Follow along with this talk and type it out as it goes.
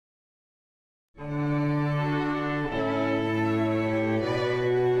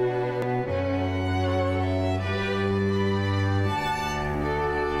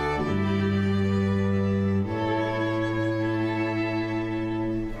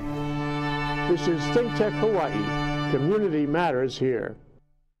This is ThinkTech Hawaii. Community matters here.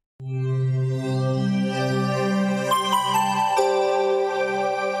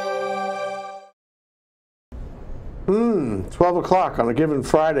 12 o'clock on a given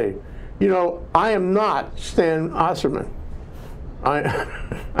Friday. You know, I am not Stan Osserman.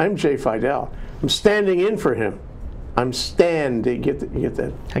 I'm Jay Fidell. I'm standing in for him. I'm standing. You get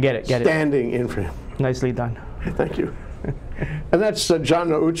that? I get it. Standing in for him. Nicely done. Thank you. And that's Jon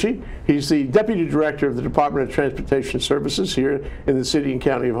Nouchi. He's the Deputy Director of the Department of Transportation Services here in the City and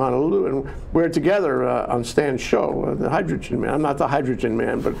County of Honolulu. And we're together on Stan's show, The Hydrogen Man. I'm not the Hydrogen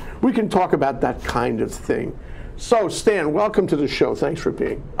Man, but we can talk about that kind of thing. So, Stan, welcome to the show. Thanks for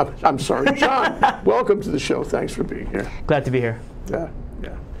being. I'm sorry, Jon. Welcome to the show. Thanks for being here. Glad to be here. Yeah.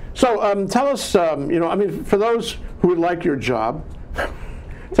 So, tell us, you know, I mean, for those who would like your job,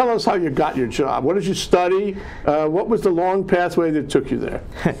 tell us how you got your job. What did you study? What was the long pathway that took you there?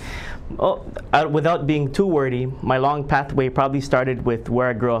 Well, without being too wordy, my long pathway probably started with where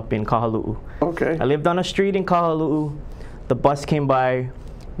I grew up in Kahaluu. Okay. I lived on a street in Kahaluu. The bus came by,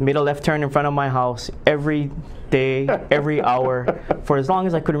 made a left turn in front of my house every day, every hour, for as long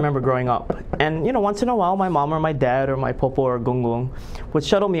as I could remember growing up. And you know, once in a while, my mom or my dad or my popo or gungung would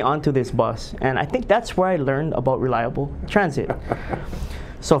shuttle me onto this bus. And I think that's where I learned about reliable transit.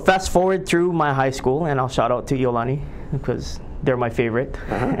 So fast forward through my high school, and I'll shout out to Iolani because they're my favorite,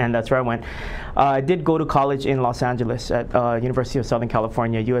 and that's where I went. I did go to college in Los Angeles at University of Southern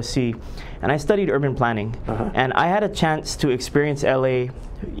California, USC, and I studied urban planning. And I had a chance to experience LA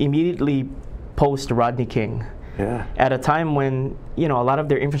immediately post Rodney King. Yeah. At a time when, you know, a lot of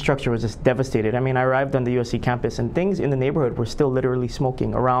their infrastructure was just devastated. I mean, I arrived on the USC campus and things in the neighborhood were still literally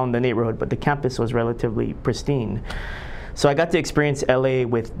smoking around the neighborhood, but the campus was relatively pristine. So I got to experience LA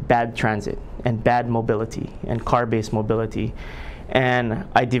with bad transit and bad mobility and car-based mobility. And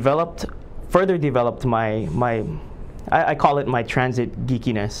I further developed I call it my transit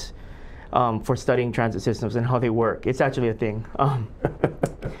geekiness for studying transit systems and how they work. It's actually a thing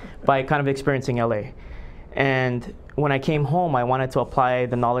by kind of experiencing LA. And when I came home, I wanted to apply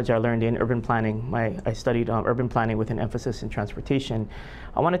the knowledge I learned in urban planning. I studied urban planning with an emphasis in transportation.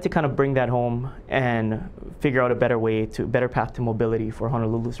 I wanted to kind of bring that home and figure out a better path to mobility for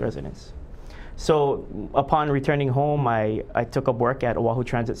Honolulu's residents. So upon returning home, I took up work at Oahu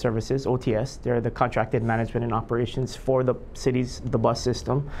Transit Services, OTS. They're the contracted management and operations for the bus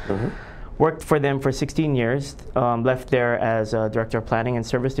system. Worked for them for 16 years, left there as Director of Planning and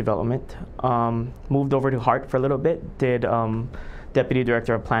Service Development. Moved over to HART for a little bit, did Deputy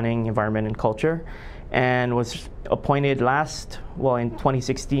Director of Planning, Environment and Culture, and was appointed in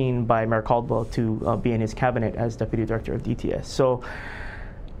 2016 by Mayor Caldwell to be in his cabinet as Deputy Director of DTS. So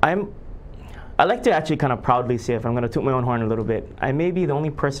I like to actually kind of proudly say, if I'm going to toot my own horn a little bit, I may be the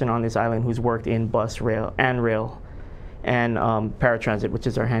only person on this island who's worked in bus, rail, and paratransit, which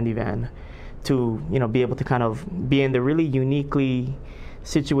is our handy van, to be able to kind of be in the really uniquely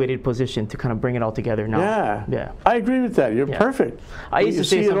situated position to kind of bring it all together now. Yeah. I agree with that. You're perfect. I used to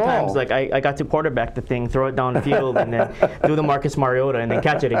say sometimes, like, I got to quarterback the thing, throw it down the field, and then do the Marcus Mariota, and then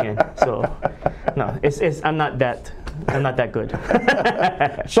catch it again. So, no, I'm not that good.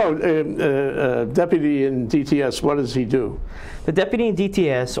 So, Deputy in DTS, what does he do? The Deputy in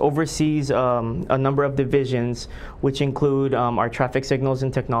DTS oversees a number of divisions, which include our traffic signals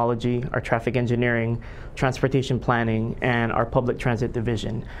and technology, our traffic engineering, transportation planning, and our public transit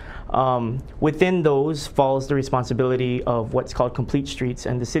division. Within those falls the responsibility of what's called complete streets,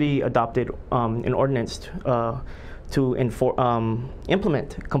 and the city adopted an ordinance to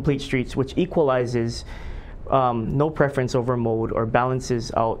implement complete streets, which equalizes no preference over mode or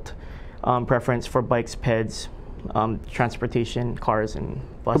balances out preference for bikes, peds, transportation, cars, and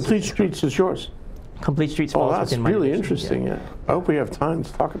buses. Complete streets is yours. Complete streets falls within my division. That's really interesting. Yeah. I hope we have time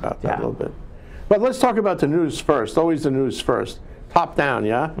to talk about that a little bit. But let's talk about the news first. Always the news first. Top down,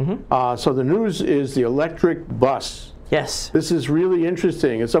 yeah? So the news is the electric bus. Yes. This is really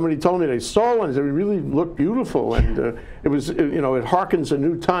interesting. And somebody told me they saw one. They really looked beautiful, and it harkens a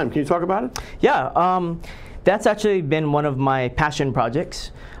new time. Can you talk about it? Yeah. That's actually been one of my passion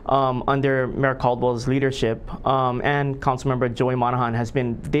projects under Mayor Caldwell's leadership, and Councilmember Joey Monahan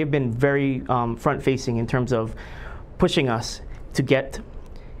they've been very front-facing in terms of pushing us to get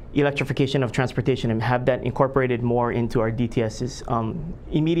electrification of transportation and have that incorporated more into our DTS's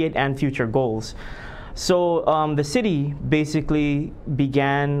immediate and future goals. So the city basically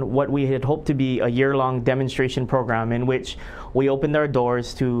began what we had hoped to be a year-long demonstration program in which we opened our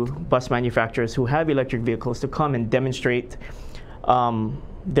doors to bus manufacturers who have electric vehicles to come and demonstrate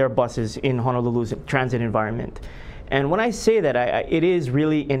their buses in Honolulu's transit environment. And when I say that, it is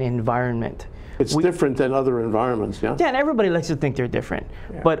really an environment. It's different than other environments, yeah? Yeah, and everybody likes to think they're different.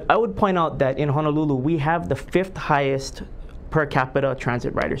 Yeah. But I would point out that in Honolulu, we have the 5th highest per capita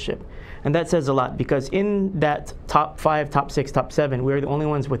transit ridership. And that says a lot, because in that top 5, top 6, top 7, we're the only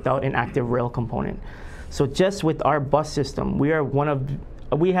ones without an active rail component. So just with our bus system, we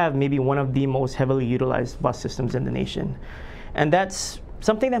have maybe one of the most heavily utilized bus systems in the nation. And that's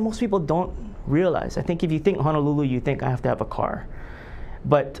something that most people don't realize. I think if you think Honolulu, you think I have to have a car.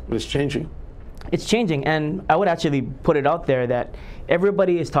 But it's changing. It's changing, and I would actually put it out there that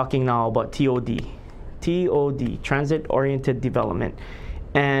everybody is talking now about TOD, transit-oriented development.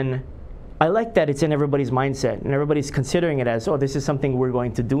 And I like that it's in everybody's mindset, and everybody's considering it as, oh, this is something we're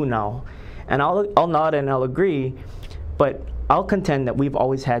going to do now. And I'll nod and I'll agree, but I'll contend that we've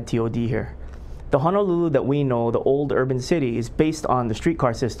always had TOD here. The Honolulu that we know, the old urban city, is based on the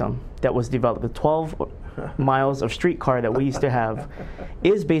streetcar system that was developed. The 12 miles of streetcar that we used to have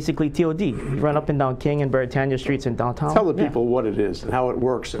is basically TOD. You run up and down King and Beretania streets in downtown. Tell the people what it is and how it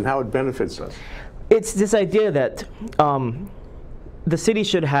works and how it benefits us. It's this idea that the city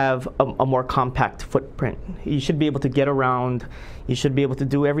should have a more compact footprint. You should be able to get around. You should be able to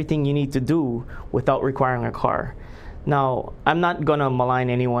do everything you need to do without requiring a car. Now, I'm not going to malign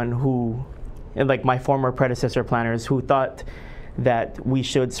anyone who, like my former predecessor planners, who thought that we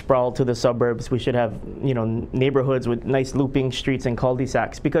should sprawl to the suburbs. We should have, neighborhoods with nice looping streets and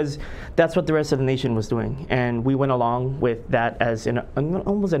cul-de-sacs, because that's what the rest of the nation was doing. And we went along with that as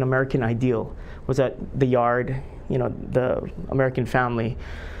almost an American ideal. Was that the yard, the American family.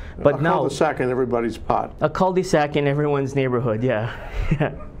 But now, a cul-de-sac in everybody's pot. A cul-de-sac in everyone's neighborhood, yeah.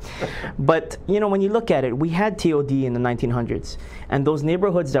 But, when you look at it, we had TOD in the 1900s. And those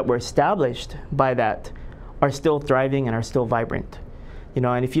neighborhoods that were established by that are still thriving and are still vibrant.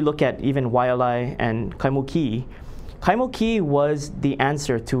 And if you look at even Waialae and Kaimuki, Kaimuki was the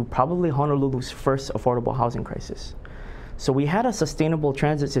answer to probably Honolulu's first affordable housing crisis. So we had a sustainable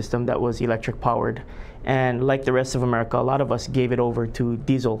transit system that was electric powered. And like the rest of America, a lot of us gave it over to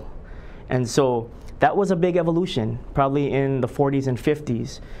diesel. And so that was a big evolution, probably in the 40s and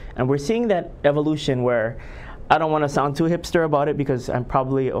 50s. And we're seeing that evolution where, I don't want to sound too hipster about it because I'm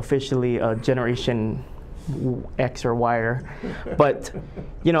probably officially a generation X or Y, but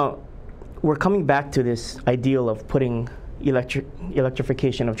we're coming back to this ideal of putting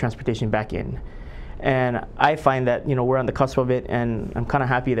electrification of transportation back in. And I find that we're on the cusp of it, and I'm kind of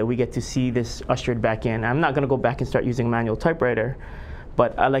happy that we get to see this ushered back in. I'm not going to go back and start using a manual typewriter,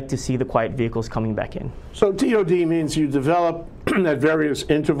 but I like to see the quiet vehicles coming back in. So TOD means you develop at various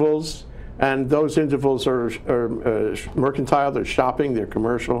intervals, and those intervals are mercantile, they're shopping, they're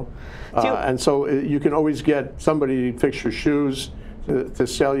commercial. And so you can always get somebody to fix your shoes, to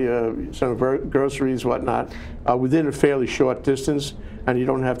sell you some groceries, whatnot, within a fairly short distance, and you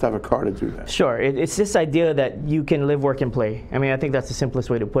don't have to have a car to do that. Sure. It's this idea that you can live, work, and play. I mean, I think that's the simplest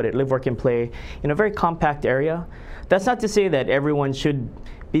way to put it. Live, work, and play in a very compact area. That's not to say that everyone should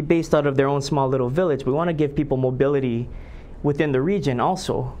be based out of their own small little village. We want to give people mobility within the region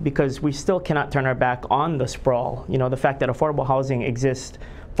also, because we still cannot turn our back on the sprawl. The fact that affordable housing exists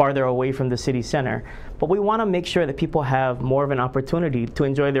farther away from the city center. But we want to make sure that people have more of an opportunity to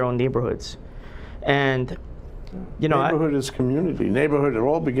enjoy their own neighborhoods. And neighborhood is community. Neighborhood, it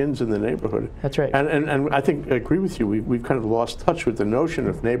all begins in the neighborhood. That's right. And I agree with you. We've kind of lost touch with the notion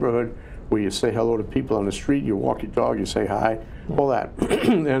of neighborhood, where you say hello to people on the street, you walk your dog, you say hi, all that.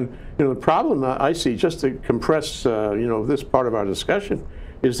 And the problem I see, just to compress this part of our discussion,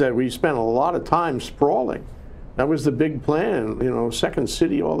 is that we spent a lot of time sprawling. That was the big plan, second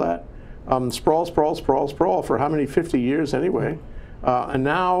city, all that. Sprawl, sprawl, sprawl, sprawl for how many, 50 years anyway. And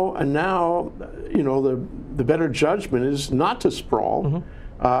now, the better judgment is not to sprawl.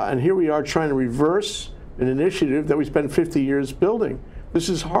 Mm-hmm. And here we are trying to reverse an initiative that we spent 50 years building. This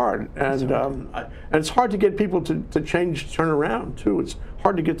is hard, and it's hard to get people to turn around too. It's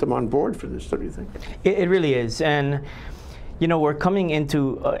hard to get them on board for this, don't you think? It really is, and we're coming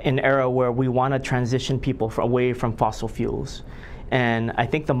into an era where we want to transition people away from fossil fuels. And I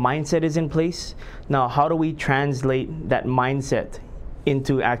think the mindset is in place. Now, how do we translate that mindset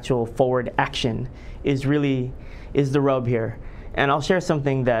into actual forward action is the rub here. And I'll share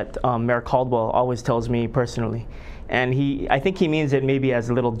something that Mayor Caldwell always tells me personally. And I think he means it maybe as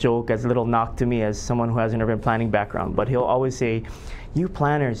a little joke, as a little knock to me as someone who has an urban planning background. But he'll always say, you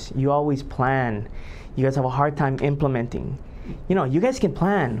planners, you always plan. You guys have a hard time implementing. You guys can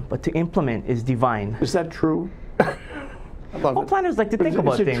plan, but to implement is divine. Is that true? Well, planners like to think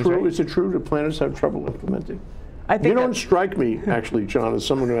about things, right? Is it true that planners have trouble implementing? I think you don't strike me, actually, John, as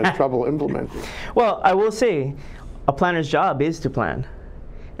someone who has trouble implementing. Well, I will say, a planner's job is to plan.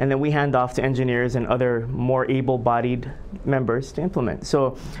 and then we hand off to engineers and other more able-bodied members to implement.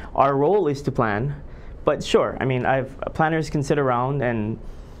 So our role is to plan, but sure, I mean, planners can sit around and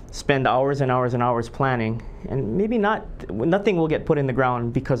spend hours and hours and hours planning, and maybe nothing will get put in the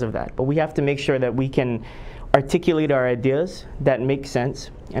ground because of that. But we have to make sure that we can articulate our ideas that make sense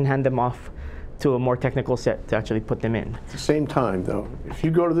and hand them off to a more technical set to actually put them in. At the same time, though, if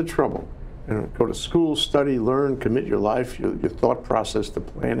you go to the trouble, go to school, study, learn, commit your life, your thought process to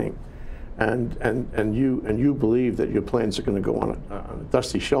planning, and you believe that your plans are going to go on a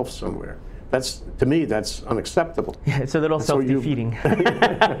dusty shelf somewhere, to me, that's unacceptable. Yeah, it's a little self-defeating.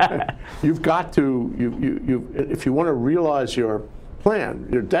 You've got to, if you want to realize your plan,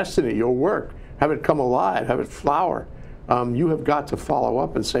 your destiny, your work, have it come alive, have it flower, you have got to follow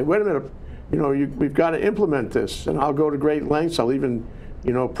up and say, wait a minute, we've got to implement this, and I'll go to great lengths. I'll even,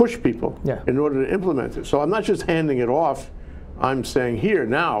 push people in order to implement it. So I'm not just handing it off. I'm saying, here,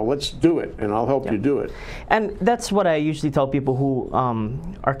 now, let's do it, and I'll help you do it. And that's what I usually tell people who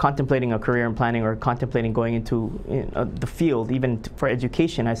are contemplating a career in planning or contemplating going into the field, even for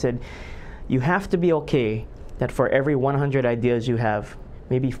education. I said, you have to be okay that for every 100 ideas you have,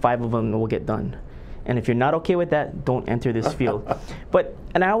 maybe 5 of them will get done. And if you're not okay with that, don't enter this field.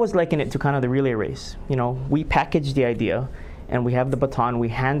 And I always liken it to kind of the relay race. We package the idea, and we have the baton, we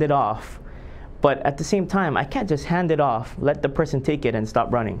hand it off. But at the same time, I can't just hand it off, let the person take it and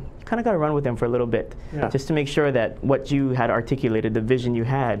stop running. You kind of got to run with them for a little bit, just to make sure that what you had articulated, the vision you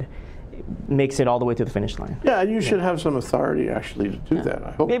had, makes it all the way to the finish line. Yeah, and you should have some authority actually to do that.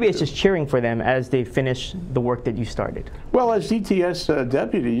 I hope maybe it's just cheering for them as they finish the work that you started. Well, as DTS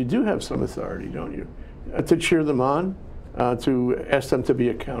deputy, you do have some authority, don't you? To cheer them on, to ask them to be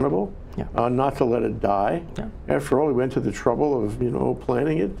accountable, not to let it die. After all, we went to the trouble of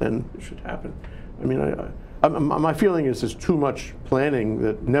planning it, then it should happen. I mean, my feeling is there's too much planning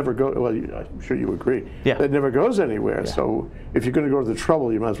that never goes. Well, I'm sure you agree. That never goes anywhere. So if you're going to go to the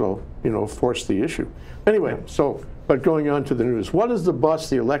trouble, you might as well force the issue. Anyway, but going on to the news, what is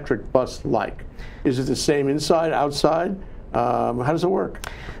the electric bus like? Is it the same inside, outside? How does it work?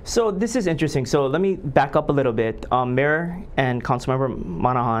 So this is interesting. So let me back up a little bit. Mayor and Councilmember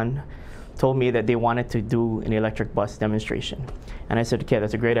Monahan told me that they wanted to do an electric bus demonstration. And I said, okay,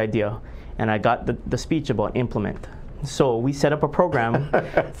 that's a great idea. And I got the speech about implement. So we set up a program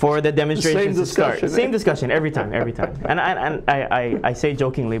for the demonstration to start. Same discussion every time. And I say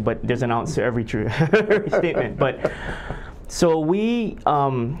jokingly, but there's an ounce to every true statement. But so we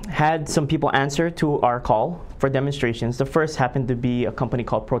had some people answer to our call for demonstrations. The first happened to be a company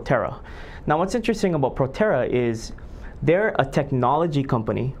called Proterra. Now, what's interesting about Proterra is they're a technology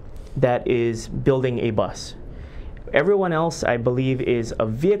company that is building a bus. Everyone else, I believe, is a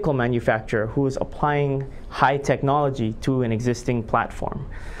vehicle manufacturer who is applying high technology to an existing platform.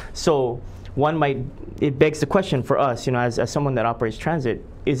 So it begs the question for us, as someone that operates transit,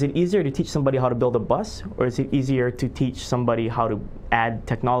 is it easier to teach somebody how to build a bus, or is it easier to teach somebody how to add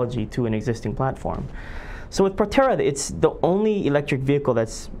technology to an existing platform? So with Proterra, it's the only electric vehicle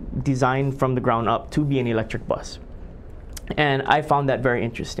that's designed from the ground up to be an electric bus. And I found that very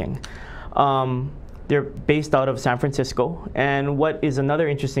interesting. They're based out of San Francisco, and what is another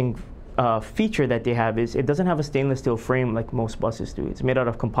interesting feature that they have is it doesn't have a stainless steel frame like most buses do. It's made out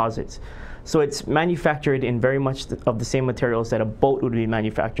of composites. So it's manufactured in very much of the same materials that a boat would be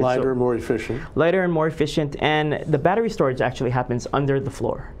manufactured. Lighter, more efficient. Lighter and more efficient, and the battery storage actually happens under the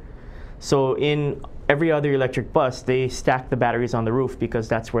floor. So in every other electric bus, they stack the batteries on the roof because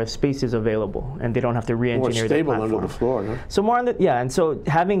that's where space is available, and they don't have to re-engineer the platform. More stable under the floor, no? So more on the, and so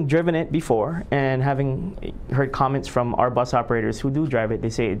having driven it before and having heard comments from our bus operators who do drive it, they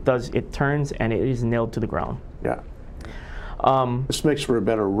say it turns and it is nailed to the ground. Yeah. This makes for a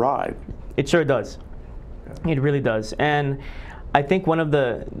better ride. It sure does. It really does. And I think one of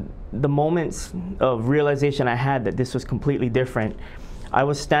the moments of realization I had that this was completely different, I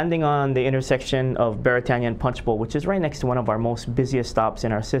was standing on the intersection of Beretania and Punch Bowl, which is right next to one of our most busiest stops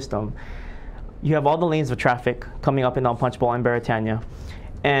in our system. You have all the lanes of traffic coming up and down Punch Bowl and Beretania,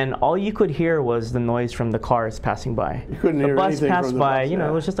 and all you could hear was the noise from the cars passing by. You couldn't hear anything from the bus. The bus passed by,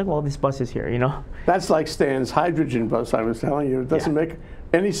 it was just like, well, this bus is here, That's like Stan's hydrogen bus, I was telling you. It doesn't make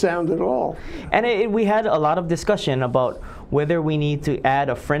any sound at all. And we had a lot of discussion about whether we need to add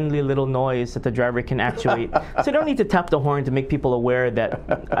a friendly little noise that the driver can actuate. So you don't need to tap the horn to make people aware that,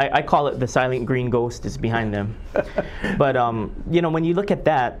 I call it the silent green ghost is behind them. But, when you look at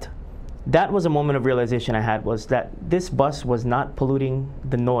that was a moment of realization I had, was that this bus was not polluting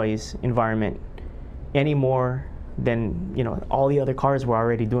the noise environment any more than, all the other cars were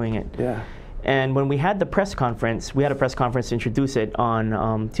already doing it. Yeah. And when we had the press conference, we had a press conference to introduce it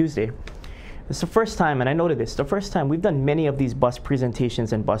on Tuesday. It's the first time, and I noted this, the first time we've done many of these bus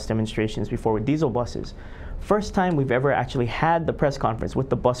presentations and bus demonstrations before with diesel buses. First time we've ever actually had the press conference with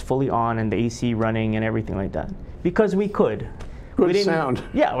the bus fully on and the AC running and everything like that. Because we could. Good sound.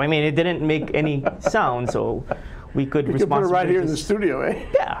 Yeah, I mean, it didn't make any sound, so we could You could put it right here in the studio, eh?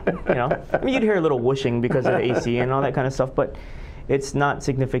 Yeah, you know. I mean, you'd hear a little whooshing because of the AC and all that kind of stuff, but it's not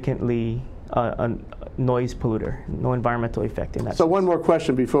significantly a noise polluter, no environmental effect in that. So one more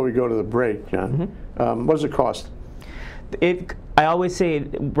question before we go to the break, John. What does it cost? I always say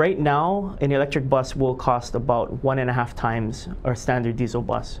right now an electric bus will cost about 1.5 times our standard diesel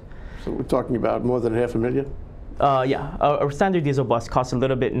bus. So we're talking about more than $500,000? Yeah, a standard diesel bus costs a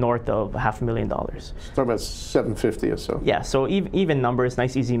little bit north of $500,000. So talking about $750,000 or so. Yeah, so even numbers,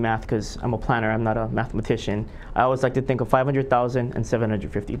 nice easy math, because I'm a planner, I'm not a mathematician. I always like to think of $500,000 and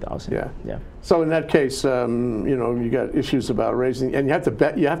 $750,000. Yeah. Yeah. So in that case, you know, you got issues about raising, and you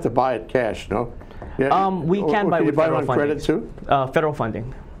have to buy it cash, no? Yeah. We can buy with federal funding. Credit too? Federal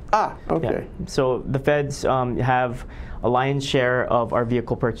funding. Ah, okay. Yeah. So the feds have a lion's share of our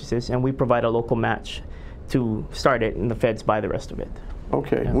vehicle purchases, and we provide a local match to start it, and the feds buy the rest of it.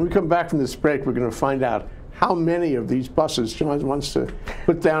 Okay. Yeah. When we come back from this break, we're going to find out how many of these buses John wants to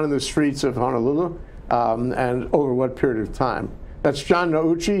put down in the streets of Honolulu, and over what period of time. That's Jon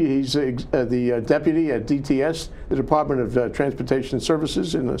Nouchi. He's the deputy at DTS, the Department of Transportation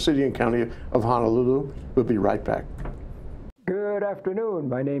Services in the City and County of Honolulu. We'll be right back. Good afternoon.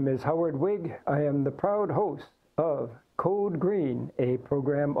 My name is Howard Wigg. I am the proud host of Code Green, a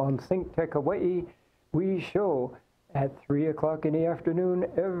program on ThinkTech Hawaii. We show at 3 o'clock in the afternoon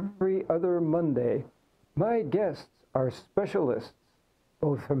every other Monday. My guests are specialists,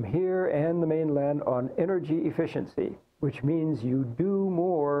 both from here and the mainland, on energy efficiency, which means you do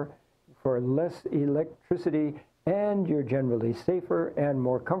more for less electricity, and you're generally safer and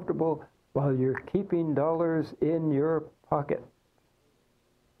more comfortable while you're keeping dollars in your pocket.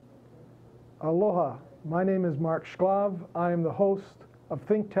 Aloha. My name is Mark Shklav. I am the host of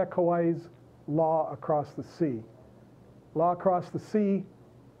ThinkTech Hawaii's Law Across the Sea. Law Across the Sea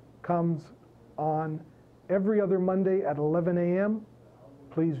comes on every other Monday at 11 a.m.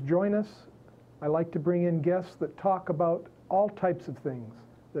 Please join us. I like to bring in guests that talk about all types of things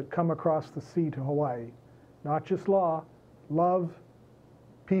that come across the sea to Hawaii. Not just law, love,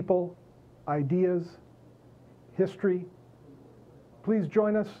 people, ideas, history. Please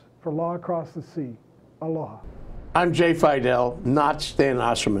join us for Law Across the Sea. Aloha. I'm Jay Fidell, not Stan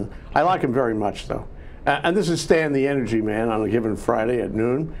Osserman. I like him very much, though. And this is Stan the Energy Man on a given Friday at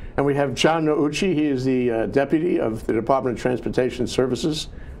noon. And we have Jon Nouchi. He is the deputy of the Department of Transportation Services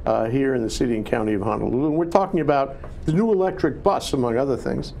here in the City and County of Honolulu. And we're talking about the new electric bus, among other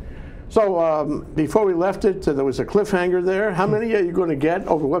things. So before we left it, there was a cliffhanger there. How many are you going to get?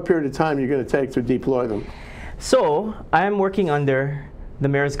 Over what period of time are you going to take to deploy them? So I'm working under the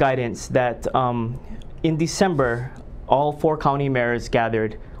mayor's guidance that in December, all 4 county mayors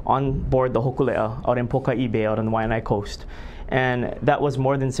gathered on board the Hokulea out in Poka'i Bay out on the Waianae coast. And that was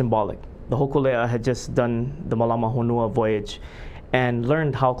more than symbolic. The Hokulea had just done the Malama Honua voyage and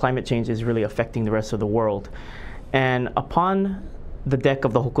learned how climate change is really affecting the rest of the world. And upon the deck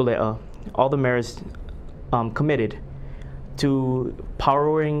of the Hokulea, all the mayors committed to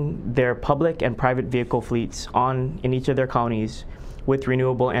powering their public and private vehicle fleets in each of their counties with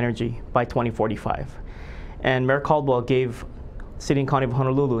renewable energy by 2045. And Mayor Caldwell gave City and County of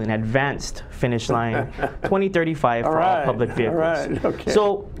Honolulu an advanced finish line, 2035 for all public vehicles. All right, okay.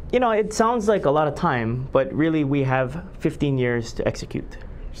 So, you know, it sounds like a lot of time, but really we have 15 years to execute.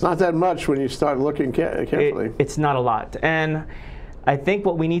 It's not that much when you start looking carefully. It's not a lot. And I think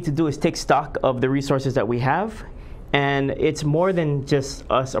what we need to do is take stock of the resources that we have, and it's more than just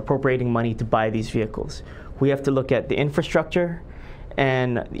us appropriating money to buy these vehicles. We have to look at the infrastructure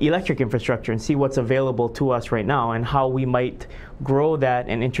and electric infrastructure and see what's available to us right now and how we might grow that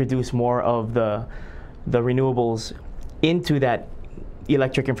and introduce more of the renewables into that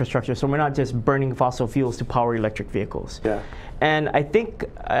electric infrastructure, so we're not just burning fossil fuels to power electric vehicles. Yeah. And I think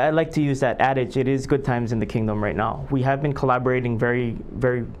I like to use that adage, it is good times in the kingdom right now. We have been collaborating very,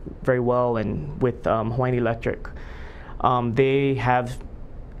 very, very well and with Hawaiian Electric. They have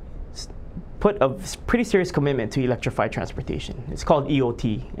put a pretty serious commitment to electrified transportation. It's called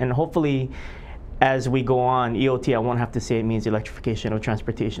EOT, and hopefully as we go on, EOT, I won't have to say it means electrification of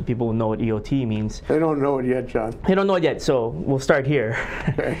transportation. People will know what EOT means. They don't know it yet, John. They don't know it yet, so we'll start here.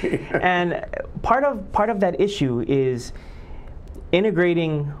 Okay. And part of that issue is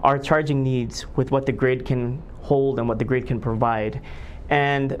integrating our charging needs with what the grid can hold and what the grid can provide.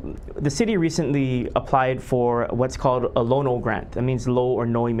 And the city recently applied for what's called a low-no grant. That means low or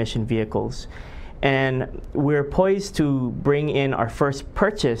no emission vehicles. And we're poised to bring in our first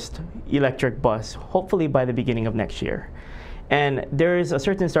purchased electric bus, hopefully by the beginning of next year. And there is a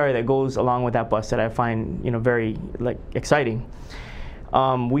certain story that goes along with that bus that I find, very exciting.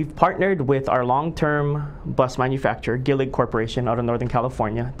 We've partnered with our long-term bus manufacturer, Gillig Corporation, out of Northern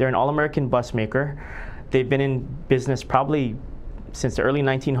California. They're an all-American bus maker. They've been in business probably since the early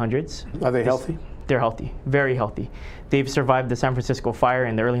 1900s. Are they healthy? They're healthy, very healthy. They've survived the San Francisco fire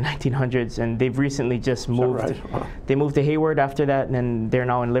in the early 1900s, and they've recently just moved. Right? Wow. They moved to Hayward after that, and then they're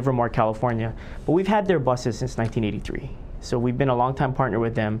now in Livermore, California. But we've had their buses since 1983, so we've been a long-time partner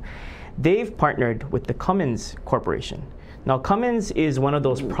with them. They've partnered with the Cummins Corporation. Now, Cummins is one of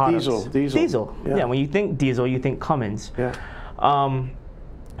those products. Diesel. Yeah, when you think diesel, you think Cummins. Yeah.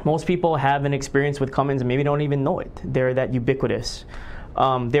 Most people have an experience with Cummins and maybe don't even know it. They're that ubiquitous.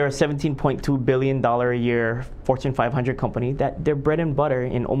 They're a $17.2 billion a year Fortune 500 company that their bread and butter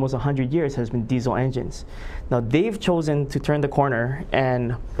in almost 100 years has been diesel engines. Now, they've chosen to turn the corner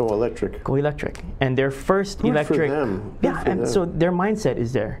and go electric. And their first Good electric. for them. Yeah, and so their mindset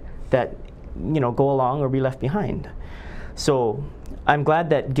is there that, go along or be left behind. So I'm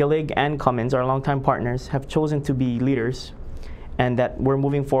glad that Gillig and Cummins, our longtime partners, have chosen to be leaders, and that we're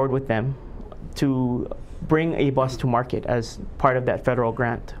moving forward with them to bring a bus to market as part of that federal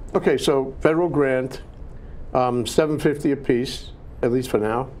grant. Okay, so federal grant, $750 a piece, at least for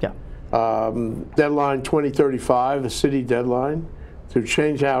now. Yeah. Deadline 2035, a city deadline to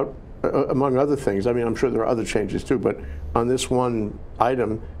change out, among other things. I mean, I'm sure there are other changes too, but on this one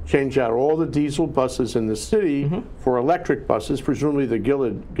item, change out all the diesel buses in the city for electric buses, presumably the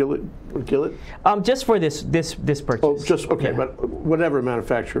Gillig? Just for this purchase. Oh, just, okay, but whatever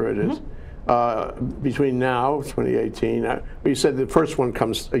manufacturer it is. Between now, 2018, you said the first one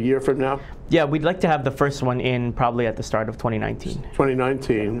comes a year from now? Yeah, we'd like to have the first one in probably at the start of 2019.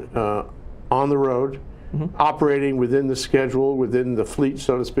 2019, on the road, operating within the schedule, within the fleet,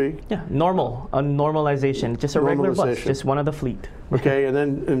 so to speak? Yeah, a normalization, just a regular bus, just one of the fleet. Okay, and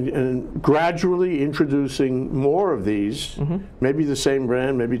then and gradually introducing more of these, maybe the same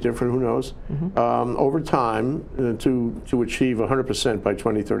brand, maybe different, who knows, over time to achieve 100% by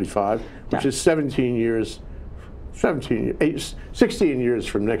 2035, which is 16 years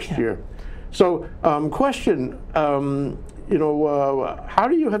from next year. So, question, how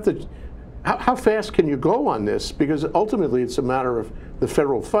do you have to, how fast can you go on this? Because ultimately it's a matter of the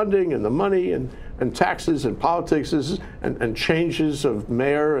federal funding and the money and taxes and politics and changes of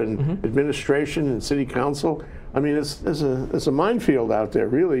mayor and administration and city council. I mean, it's a minefield out there,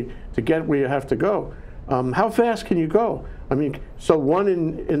 really, to get where you have to go. How fast can you go? I mean, so one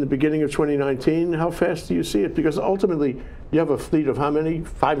in the beginning of 2019, how fast do you see it? Because ultimately, you have a fleet of how many?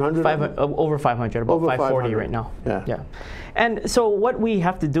 500? Over 500, about 540 right now. Yeah. And so what we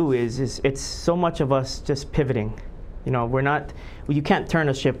have to do is it's so much of us just pivoting. We're not, you can't turn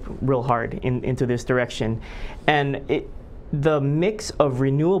a ship real hard into this direction. And the mix of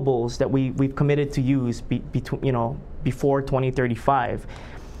renewables that we've committed to use before 2035,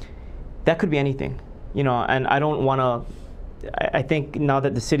 that could be anything. And I don't want to, I think now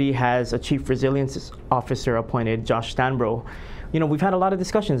that the city has a chief resilience officer appointed, Josh Stanbro, we've had a lot of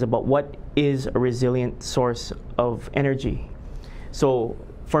discussions about what is a resilient source of energy. So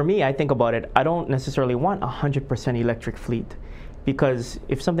for me, I think about it, I don't necessarily want a 100% electric fleet, because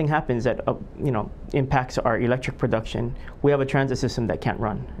if something happens that impacts our electric production, we have a transit system that can't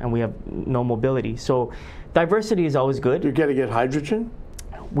run and we have no mobility. So diversity is always good. You're going to get hydrogen?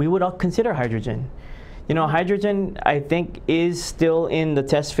 We would consider hydrogen. Hydrogen, I think, is still in the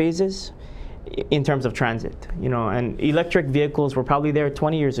test phases in terms of transit. And electric vehicles were probably there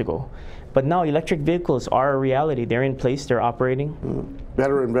 20 years ago. But now electric vehicles are a reality. They're in place, they're operating.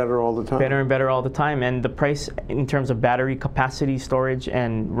 Better and better all the time. Better and better all the time. And the price in terms of battery capacity, storage,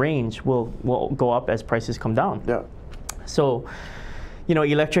 and range will go up as prices come down. Yeah. So,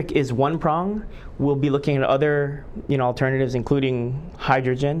 electric is one prong. We'll be looking at other, alternatives, including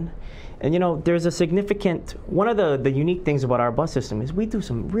hydrogen. And there's a significant, one of the unique things about our bus system is we do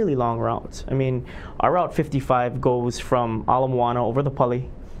some really long routes. I mean, our Route 55 goes from Ala Moana over the Pali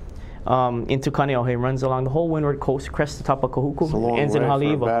into Kaneohe, runs along the whole windward coast, crests the top of Kahuku, ends in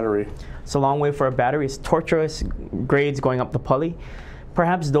Haleiwa. It's a long way for a battery. It's tortuous grades going up the Pali.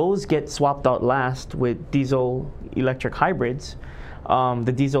 Perhaps those get swapped out last with diesel electric hybrids.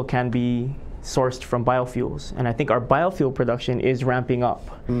 The diesel can be sourced from biofuels, and I think our biofuel production is ramping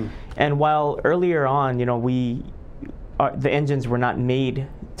up. And while earlier on, the engines were not made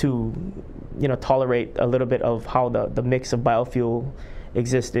to, tolerate a little bit of how the mix of biofuel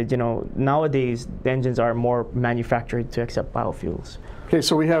existed. You know, nowadays the engines are more manufactured to accept biofuels. Okay,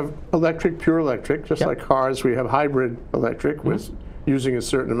 so we have electric, pure electric, just Yep. like cars. We have hybrid electric with using a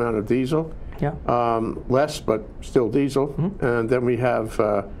certain amount of diesel. Yeah. Less, but still diesel. And then we have,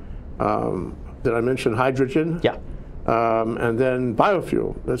 did I mention hydrogen? Yeah. And then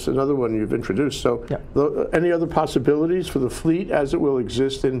biofuel. That's another one you've introduced. So Yeah. any other possibilities for the fleet as it will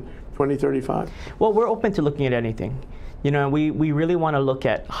exist in 2035? Well, we're open to looking at anything. You know, we really want to look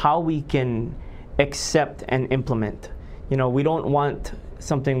at how we can accept and implement. You know, we don't want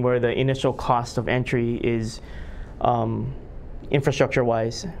something where the initial cost of entry is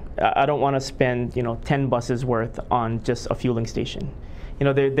infrastructure-wise. I don't want to spend, you know, 10 buses worth on just a fueling station. You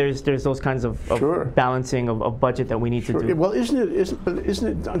know, there's those kinds of balancing of budget that we need to do. Well, isn't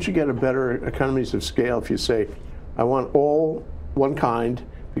it, don't you get a better economies of scale if you say, I want all one kind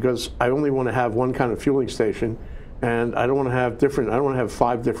because I only want to have one kind of fueling station, and I don't want to have I don't want to have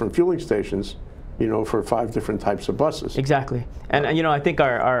 5 different fueling stations, you know, for 5 different types of buses. Exactly. And you know, I think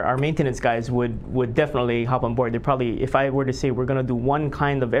our maintenance guys would definitely hop on board. They probably, if I were to say we're going to do one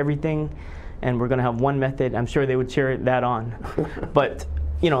kind of everything and we're going to have one method, I'm sure they would cheer that on. But,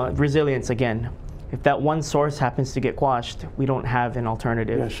 you know, resilience again. If that one source happens to get quashed, we don't have an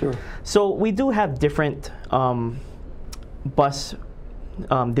alternative. Yeah, sure. So we do have different bus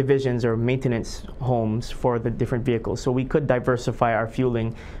divisions or maintenance homes for the different vehicles. So we could diversify our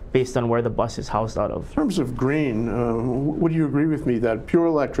fueling based on where the bus is housed out of. In terms of green, would you agree with me that pure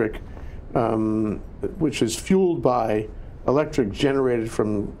electric, which is fueled by electric generated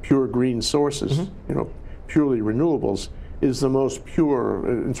from pure green sources, you know, purely renewables, is the most pure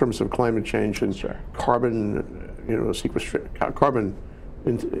in terms of climate change and carbon, you know, carbon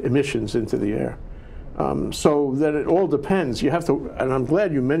emissions into the air? So that it all depends. You have to, and I'm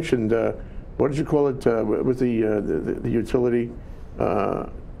glad you mentioned, what did you call it with the utility?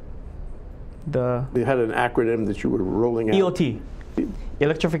 They had an acronym that you were rolling out. EOT.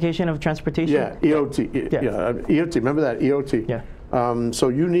 Electrification of transportation? Yeah, EOT. Yeah, EOT. Remember that, EOT? Yeah. So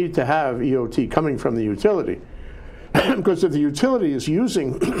you need to have EOT coming from the utility. Because if the utility is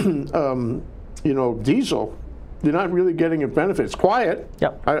using, you know, diesel, you're not really getting a benefit. It's quiet.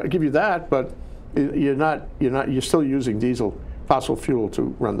 Yep. I give you that, but you're still using diesel, fossil fuel to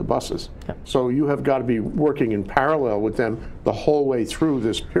run the buses. Yep. So you have got to be working in parallel with them the whole way through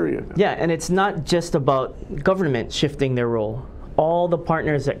this period. Yeah, and it's not just about government shifting their role. All the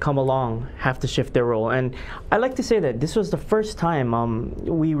partners that come along have to shift their role. And I like to say that this was the first time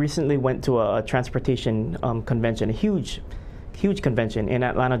we recently went to a transportation convention, a huge convention in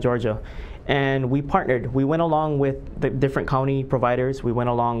Atlanta, Georgia. And we partnered. We went along with the different county providers. We went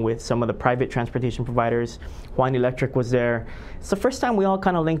along with some of the private transportation providers. Hawaiian Electric was there. It's the first time we all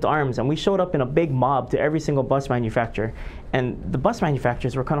kind of linked arms, and we showed up in a big mob to every single bus manufacturer. And the bus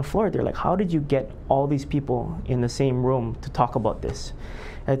manufacturers were kind of floored. They're like, how did you get all these people in the same room to talk about this?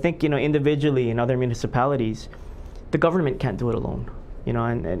 And I think, you know, individually in other municipalities, the government can't do it alone. You know,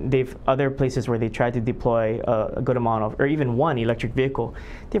 and they've other places where they tried to deploy a good amount of, or even one electric vehicle,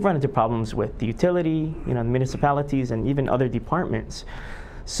 they've run into problems with the utility, you know, the municipalities, and even other departments.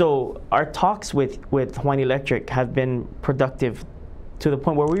 So our talks with Hawaiian Electric have been productive to the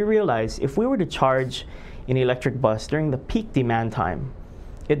point where we realize if we were to charge an electric bus during the peak demand time,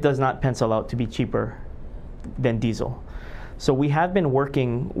 it does not pencil out to be cheaper than diesel. So we have been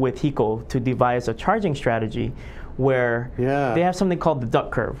working with HECO to devise a charging strategy where they have something called the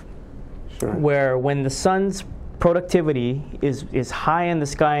duck curve, where when the sun's productivity is high in the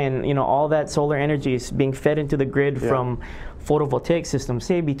sky and, you know, all that solar energy is being fed into the grid from photovoltaic systems,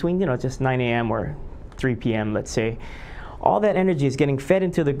 say between, you know, just 9 a.m. or 3 p.m., let's say, all that energy is getting fed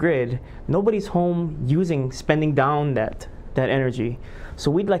into the grid. Nobody's home spending down that energy.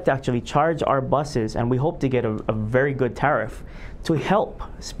 So we'd like to actually charge our buses, and we hope to get a very good tariff to help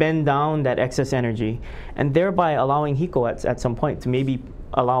spend down that excess energy, and thereby allowing HECO at some point to maybe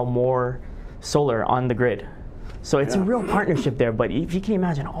allow more solar on the grid. So it's a real partnership there, but if you can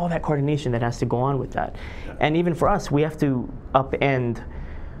imagine all that coordination that has to go on with that. And even for us, we have to upend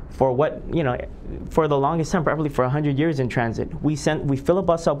for what, you know, for the longest time, probably for 100 years in transit. We fill a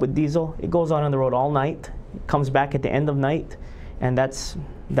bus up with diesel, it goes on the road all night, it comes back at the end of night, and that's what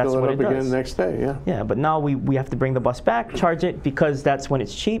it does. Fill it up again the next day, yeah. Yeah, but now we have to bring the bus back, charge it, because that's when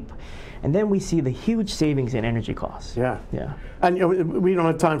it's cheap, and then we see the huge savings in energy costs. Yeah. Yeah. And you know, we don't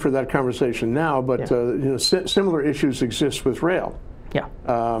have time for that conversation now, but you know, similar issues exist with rail. Yeah.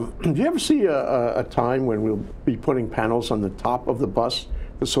 Do you ever see a time when we'll be putting panels on the top of the bus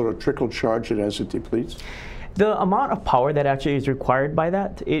to sort of trickle charge it as it depletes? The amount of power that actually is required by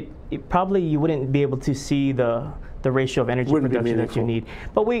that, it probably you wouldn't be able to see the the ratio of energy Wouldn't be production that you meaningful.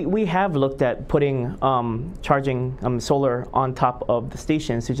 need. But we have looked at putting charging solar on top of the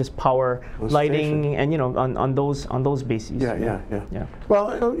stations to just power lighting and on those bases. Yeah.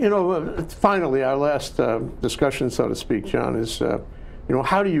 Well, finally, our last discussion, so to speak, John, is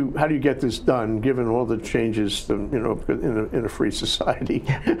how do you get this done given all the changes in a free society,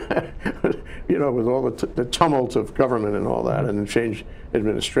 with all the tumult of government and all that, and the change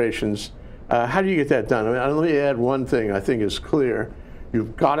administrations. How do you get that done? I mean, let me add one thing I think is clear.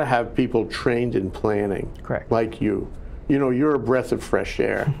 You've got to have people trained in planning. Correct. Like you. You're a breath of fresh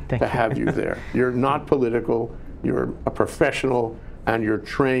air to have you there. You're not political, you're a professional, and you're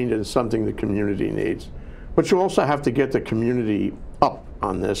trained in something the community needs. But you also have to get the community up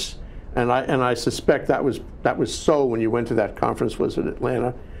on this. And I suspect that was so when you went to that conference, was it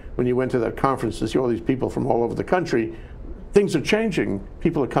Atlanta? When you went to that conference to see all these people from all over the country, things are changing.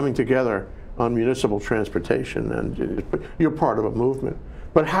 People are coming together on municipal transportation, and you're part of a movement.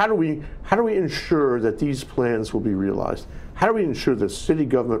 But how do we ensure that these plans will be realized? How do we ensure that city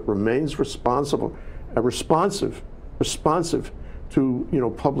government remains responsive to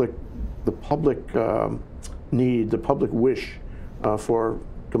the public need, the public wish for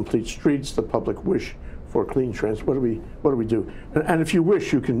complete streets, the public wish for clean transport? What do we do? And if you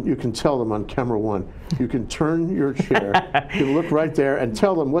wish, you can tell them on camera one. You can turn your chair, you can look right there, and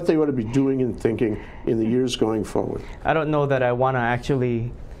tell them what they ought to be doing and thinking in the years going forward. I don't know that I want to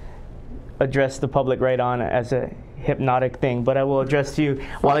actually address the public right on as a hypnotic thing, but I will address you.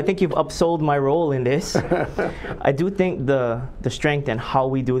 While I think you've upsold my role in this, I do think the strength and how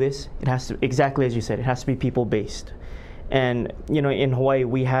we do this, it has to, exactly as you said, it has to be people-based. And in Hawaii,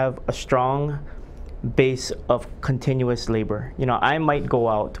 we have a strong base of continuous labor. I might go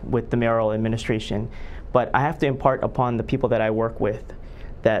out with the mayoral administration, but I have to impart upon the people that I work with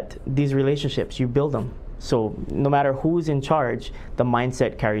that these relationships, you build them. So no matter who's in charge, the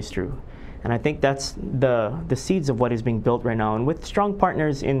mindset carries through. And I think that's the seeds of what is being built right now. And with strong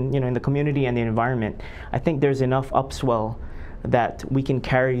partners in the community and the environment, I think there's enough upswell that we can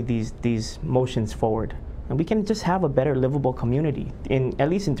carry these motions forward. And we can just have a better livable community, at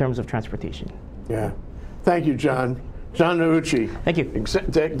least in terms of transportation. Yeah. Thank you, Jon. Jon Nouchi. Thank you.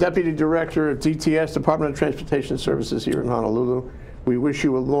 Deputy Director of DTS, Department of Transportation Services here in Honolulu. We wish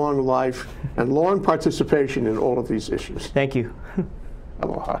you a long life and long participation in all of these issues. Thank you.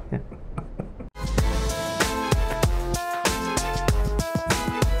 Aloha. Yeah.